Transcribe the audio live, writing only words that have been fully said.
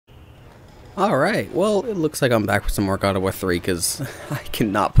Alright, well, it looks like I'm back with some more God of War 3, because I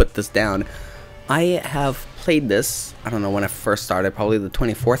cannot put this down. I have played this, I don't know when I first started, probably the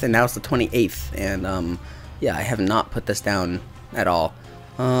 24th, and now it's the 28th, and, yeah, I have not put this down at all.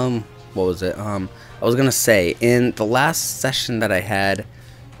 What was it? I was gonna say, in the last session that I had,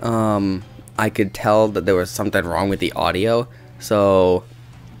 I could tell that there was something wrong with the audio, so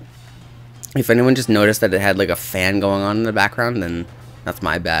if anyone just noticed that it had, like, a fan going on in the background, then that's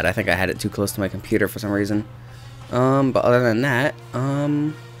my bad. I think I had it too close to my computer for some reason. But other than that,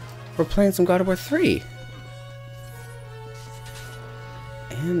 we're playing some God of War 3.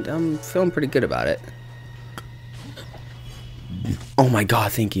 And I'm feeling pretty good about it. Oh my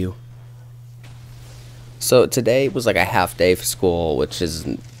god, thank you. So today was like a half day for school, which is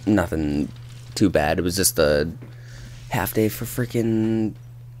nothing too bad. It was just a half day for freaking,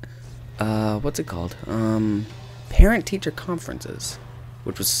 what's it called? Parent-teacher conferences.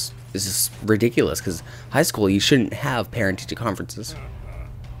 Which is just ridiculous, because high school, you shouldn't have parent-teacher conferences.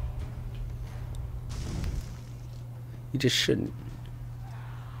 You just shouldn't.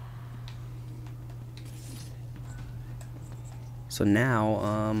 So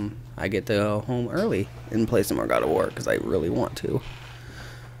now, I get to go home early and play some more God of War, because I really want to.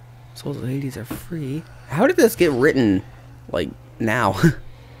 Souls of Hades are free. How did this get written, like, now?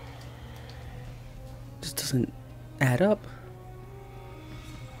 Just doesn't add up.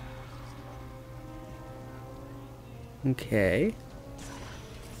 Okay.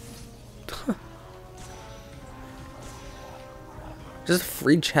 Just a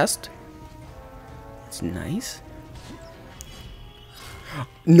free chest? It's nice.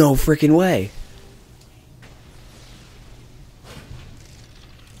 No freaking way.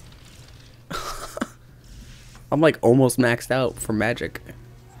 I'm like almost maxed out for magic.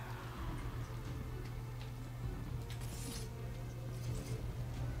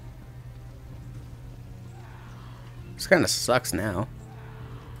 This kind of sucks now.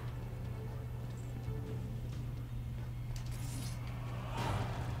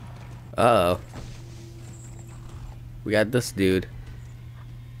 Uh-oh. We got this dude.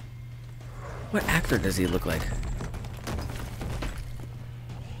 What actor does he look like?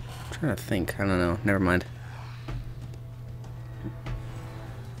 I'm trying to think. I don't know. Never mind.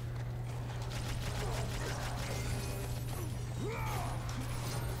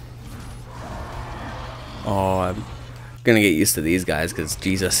 Oh, I'm gonna get used to these guys, because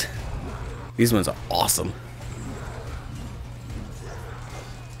Jesus, these ones are awesome.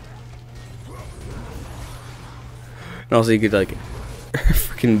 And also you could like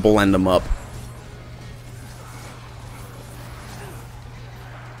freaking blend them up.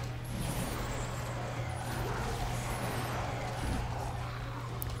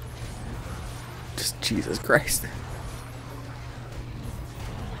 Just Jesus Christ.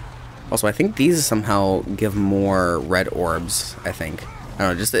 Also, I think these somehow give more red orbs, I think. I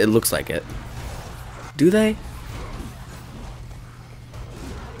don't know, just it looks like it. Do they?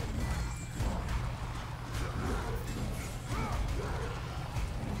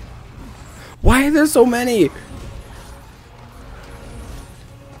 Why are there so many? It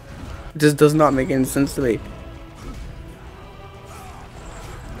just does not make any sense to me.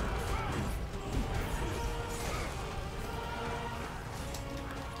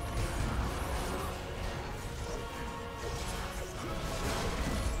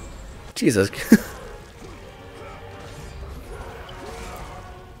 Jesus.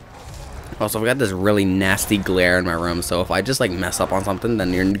 Also, I've got this really nasty glare in my room, so if I just like mess up on something,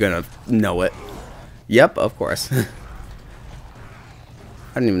 then you're gonna know it. Yep, of course. I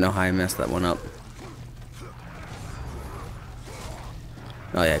don't even know how I messed that one up.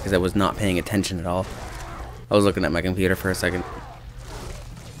 Oh yeah, because I was not paying attention at all. I was looking at my computer for a second.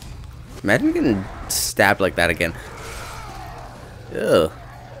 Imagine getting stabbed like that again. Ugh.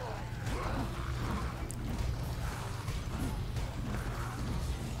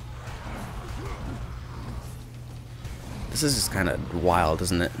 This is just kind of wild,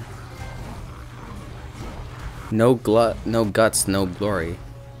 isn't it? No guts, no glory.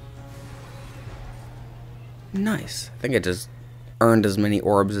 Nice. I think I just earned as many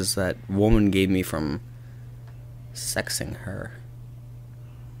orbs as that woman gave me from sexing her.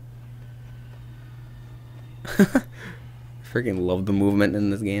 Freaking love the movement in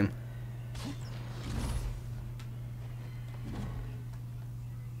this game.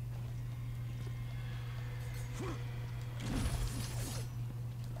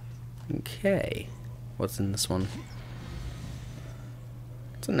 Okay, what's in this one?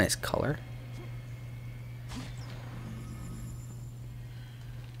 It's a nice color.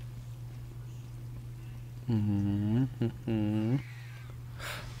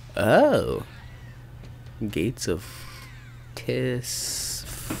 Oh. Gates of Tis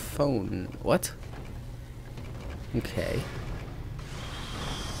phone. What? Okay.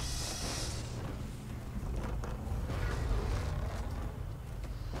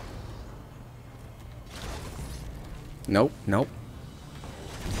 Nope, nope.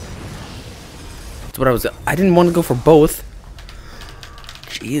 That's what I didn't want to go for both.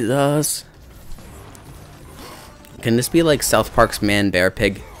 Jesus. Can this be like South Park's Man Bear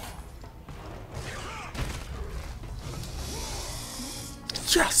Pig?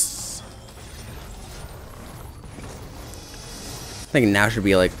 Yes! I think now should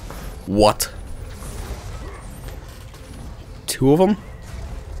be like, what? 2 of them?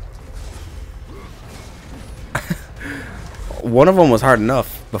 One of them was hard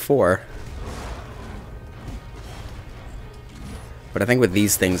enough before. But I think with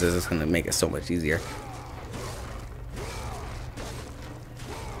these things, it's just going to make it so much easier.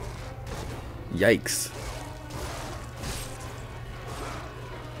 Yikes.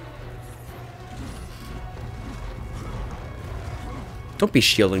 Don't be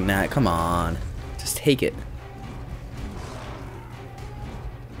shielding that. Come on. Just take it.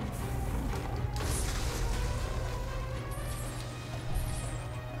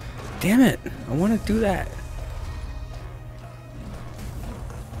 Damn it. I want to do that.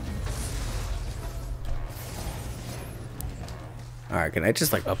 Alright, can I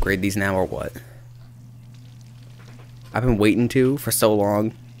just like upgrade these now or what? I've been waiting to for so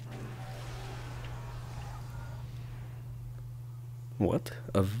long. What?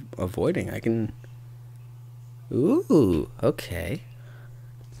 Avoiding? I can... Ooh, okay.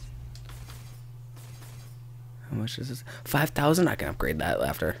 How much is this? 5,000? I can upgrade that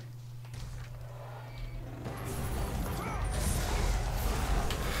after.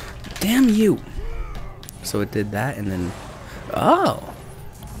 Damn you! So it did that and then... Oh!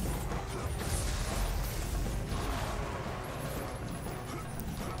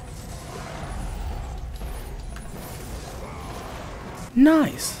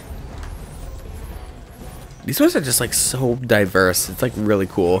 Nice! These ones are just like so diverse. It's like really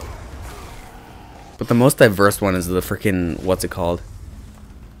cool. But the most diverse one is the freaking... What's it called?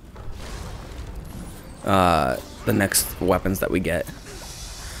 The next weapons that we get.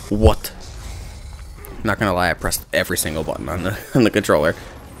 What? Not gonna lie, I pressed every single button on the controller.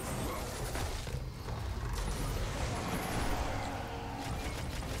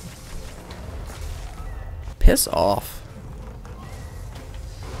 Piss off.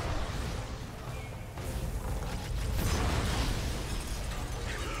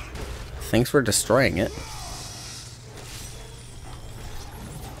 Thanks for destroying it.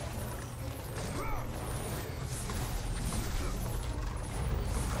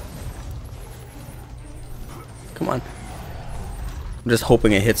 Come on. I'm just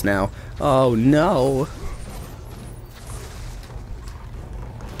hoping it hits now. Oh no.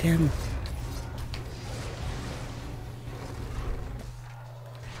 Damn.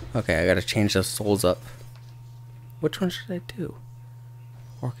 Okay, I gotta change those souls up. Which one should I do?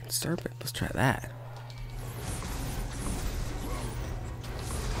 Orc Serpent. Let's try that.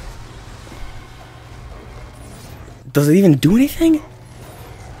 Does it even do anything?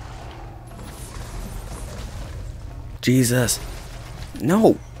 Jesus.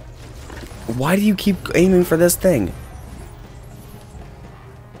 No. Why do you keep aiming for this thing?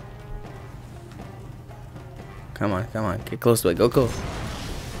 Come on, come on. Get close to it. Go, go.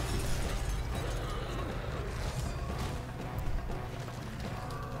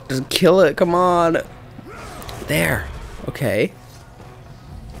 Just kill it. Come on. There. Okay.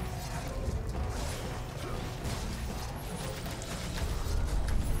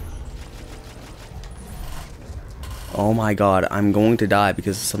 Oh my god, I'm going to die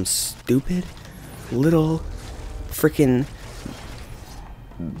because of some stupid little freaking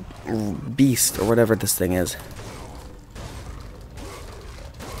beast or whatever this thing is.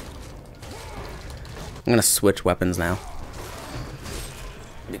 I'm gonna switch weapons now.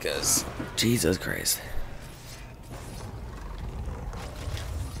 Because, Jesus Christ.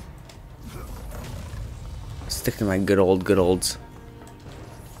 Stick to my good olds.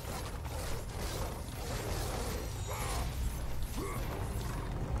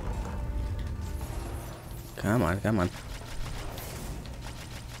 Come on, come on.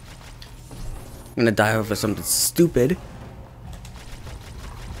 I'm gonna die over something stupid.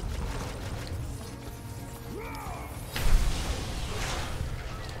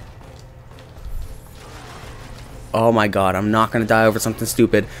 Oh my god, I'm not gonna die over something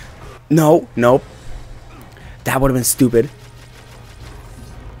stupid. No, nope. That would have been stupid.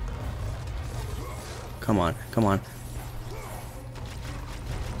 Come on, come on.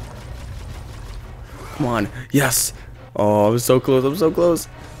 Come on. Yes. Oh, I'm so close. I'm so close.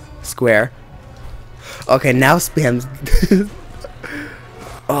 Square. Okay, now spam.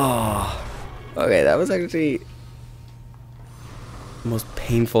 Oh. Okay, that was actually the most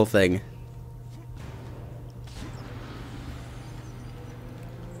painful thing.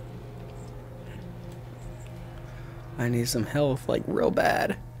 I need some health, like, real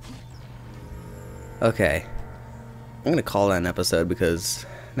bad. Okay. I'm gonna call that an episode because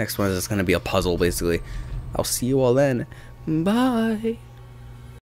next one is just gonna be a puzzle, basically. I'll see you all then. Bye.